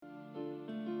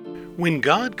When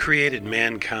God created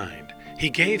mankind, He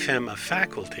gave him a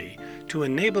faculty to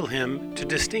enable him to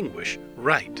distinguish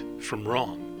right from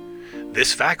wrong.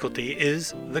 This faculty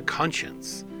is the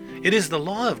conscience. It is the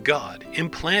law of God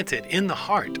implanted in the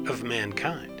heart of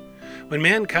mankind. When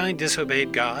mankind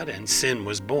disobeyed God and sin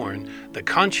was born, the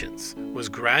conscience was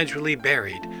gradually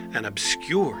buried and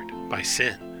obscured by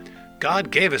sin. God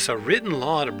gave us a written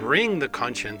law to bring the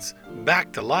conscience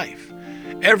back to life.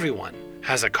 Everyone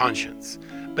has a conscience,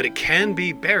 but it can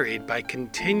be buried by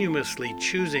continuously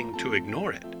choosing to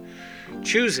ignore it.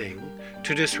 Choosing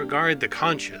to disregard the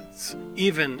conscience,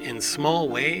 even in small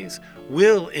ways,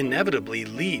 will inevitably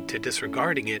lead to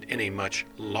disregarding it in a much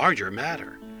larger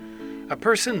matter. A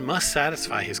person must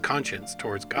satisfy his conscience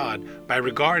towards God by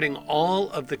regarding all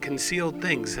of the concealed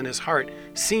things in his heart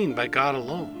seen by God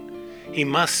alone. He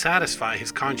must satisfy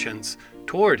his conscience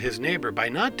toward his neighbor by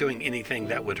not doing anything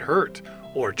that would hurt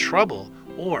or trouble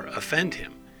or offend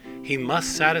him. He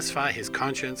must satisfy his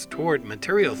conscience toward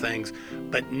material things,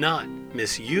 but not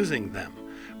misusing them,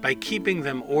 by keeping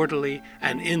them orderly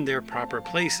and in their proper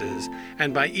places,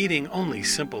 and by eating only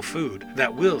simple food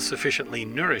that will sufficiently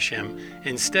nourish him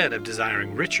instead of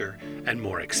desiring richer and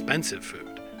more expensive food.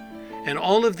 In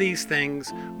all of these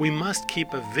things, we must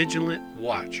keep a vigilant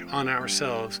watch on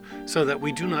ourselves so that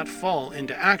we do not fall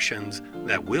into actions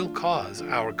that will cause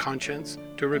our conscience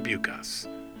to rebuke us.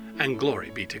 And glory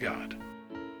be to God.